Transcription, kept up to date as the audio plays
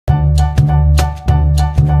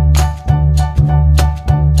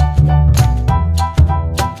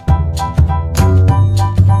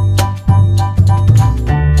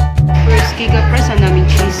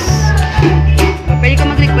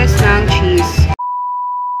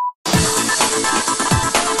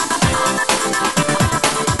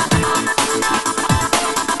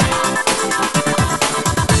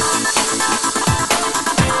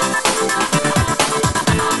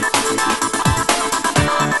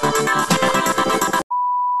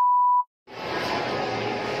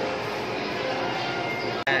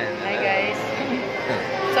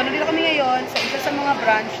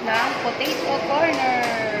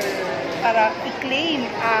maklaim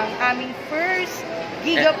ang aming first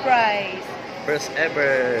Giga Prize. First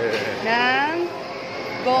ever. Ng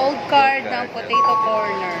gold card ng Potato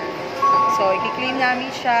Corner. So, i-claim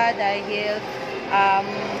namin siya dahil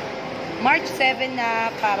March 7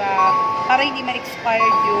 na para hindi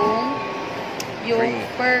ma-expired yung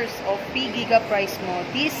first of free Giga Prize mo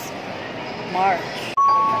this March.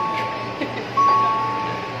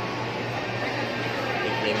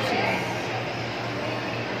 I-claim siya.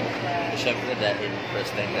 Siyempre dahil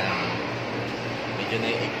first time na medyo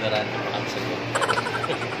na-ignorant pa kami sa gold.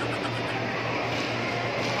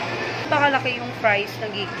 Napakalaki yung price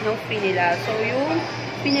ng free nila. So, yung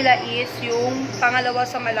free nila is yung pangalawa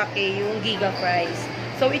sa malaki, yung Giga Prize.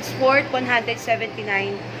 So, it's worth 179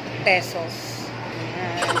 pesos.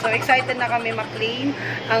 Ayan. So, excited na kami maklaim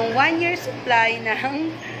ang 1-year supply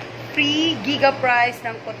ng free Giga Prize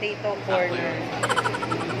ng Potato Corner.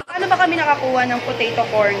 Paano ba kami nakakuha ng Potato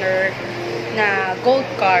Corner na gold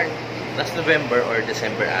card? Last November or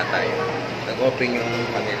December ata yun. Nag-open yung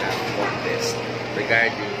kanilang contest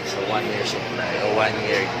regarding sa 1-year supply o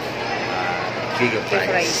 1-year Giga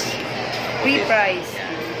Prize. Free prize.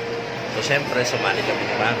 Yeah. So, syempre, sumali kami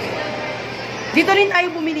ni Mami. Dito rin tayo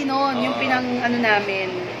bumili noon, yung pinang-ano namin.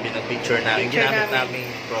 Pinag-picture namin. Ginamit namin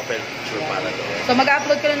profile picture para doon. So,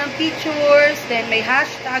 mag-upload ka lang ng pictures, then may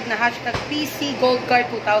hashtag na hashtag PC Gold Card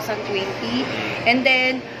 2020. And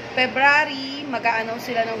then, February, mag-a-announce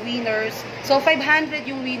sila ng winners. So, 500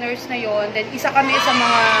 yung winners na yon. Then, isa kami sa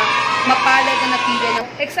mga mapalad na napili.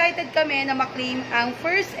 Excited kami na maklaim ang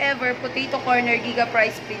first ever Potato Corner Giga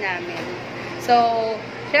Prize free namin. So,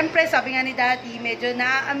 syempre, sabi nga ni Daddy, medyo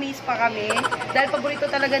na-amaze pa kami. Dahil paborito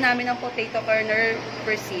talaga namin ang Potato Corner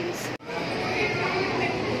ever since.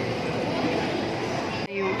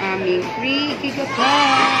 Yung aming free Giga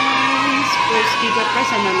Prize. First Giga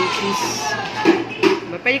Prize, ang aming cheese.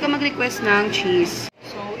 Pwede ka mag-request ng cheese.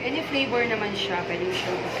 So, any flavor naman siya, pwede mo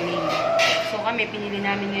siyang i-claim. So, kami, pinili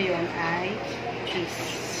namin ngayon ay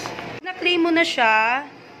cheese. Na-claim mo na siya,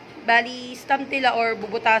 bali, stamp nila or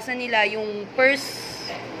bubutasan nila yung first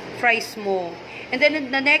prize mo. And then,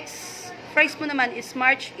 the next prize mo naman is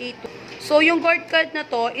March 8. So, yung gold card na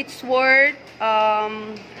to, it's worth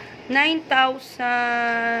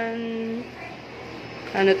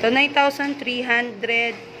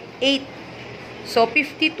 9,308. So,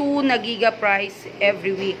 52 na Giga Prize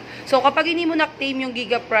every week. So, kapag hindi mo na-claim yung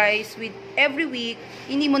Giga Prize with every week,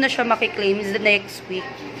 hindi mo na siya makiklaim is the next week.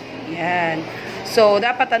 Yan. So,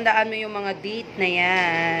 dapat tandaan mo yung mga date na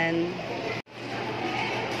yan.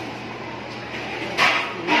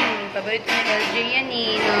 Paborito ni LJ yan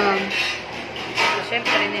eh. No? So,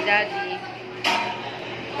 syempre ni Daddy.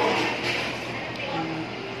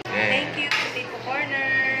 Thank you, Potato Corner.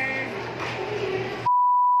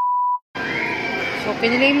 So,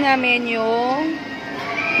 pinilim namin yung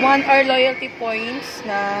 1-hour loyalty points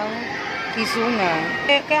ng Kizuna.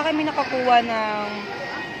 Kaya kami nakakuha ng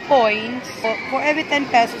points. For every 10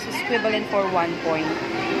 pesos is equivalent for 1 point.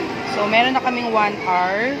 So, meron na kaming 1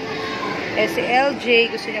 hour. Si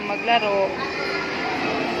LJ gusto niya maglaro.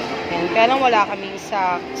 Yan. Kaya lang wala kaming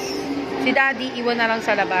socks. Si Daddy iwan na lang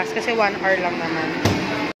sa labas kasi 1 hour lang naman.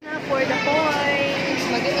 For the points,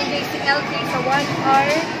 mag-enjoy si LJ sa 1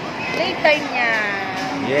 hour. Playtime niya.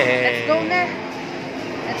 Yeah. Let's go na.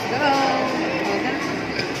 Let's go.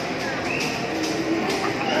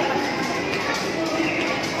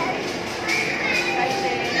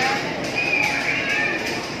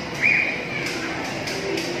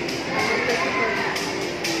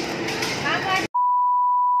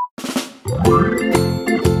 Okay.